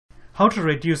how to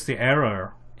reduce the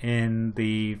error in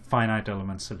the finite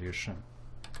element solution.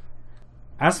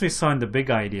 As we saw in the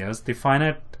big ideas, the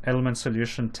finite element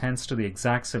solution tends to the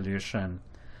exact solution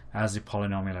as the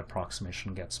polynomial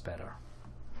approximation gets better.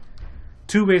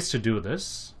 Two ways to do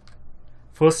this.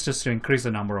 First is to increase the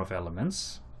number of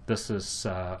elements. This is,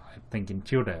 I think,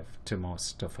 intuitive to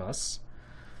most of us.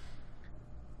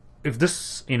 If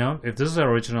this is our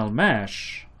original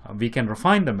mesh, we can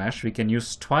refine the mesh. We can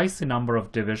use twice the number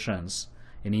of divisions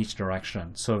in each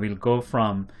direction. So we'll go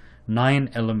from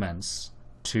 9 elements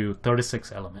to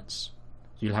 36 elements.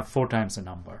 You'll have 4 times the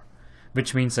number,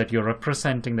 which means that you're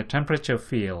representing the temperature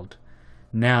field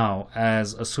now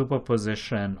as a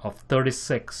superposition of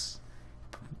 36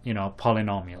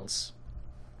 polynomials,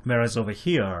 whereas over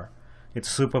here it's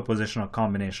superposition or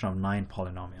combination of 9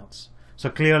 polynomials. So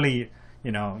clearly,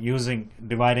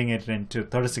 dividing it into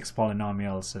 36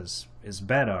 polynomials is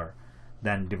better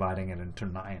than dividing it into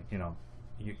 9,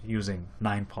 using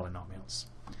 9 polynomials.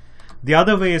 The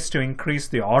other way is to increase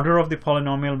the order of the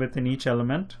polynomial within each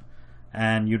element,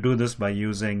 and you do this by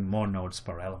using more nodes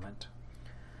per element.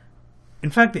 In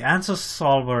fact, the answer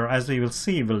solver, as we will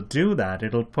see, will do that.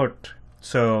 It'll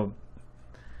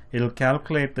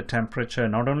calculate the temperature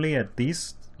not only at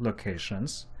these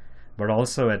locations, but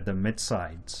also at the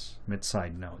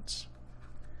mid-side nodes.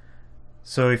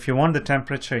 So if you want the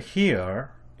temperature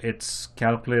here, it's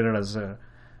calculated as a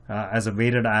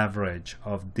weighted average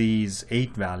of these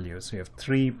 8 values. So you have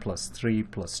 3 plus 3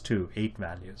 plus 2, 8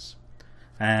 values,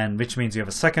 and which means you have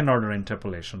a second order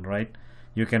interpolation, right?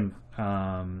 You can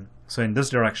so in this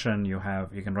direction you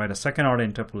can write a second order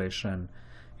interpolation.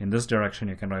 In this direction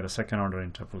you can write a second order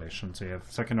interpolation. So you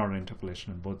have second order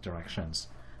interpolation in both directions,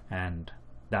 and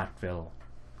that will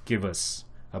give us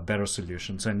a better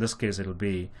solution. So in this case it'll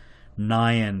be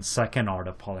 9 second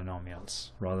order polynomials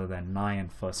rather than 9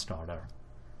 first order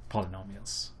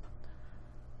polynomials.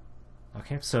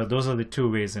 Okay, so those are the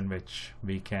 2 ways in which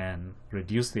we can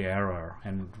reduce the error,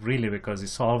 and really because the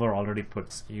solver already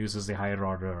uses the higher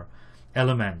order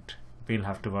element, we'll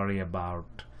have to worry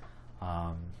about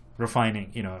refining,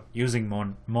 using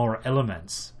more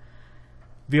elements.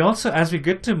 We also, as we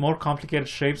get to more complicated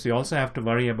shapes, we also have to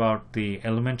worry about the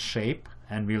element shape,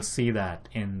 and we'll see that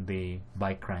in the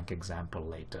bike crank example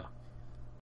later.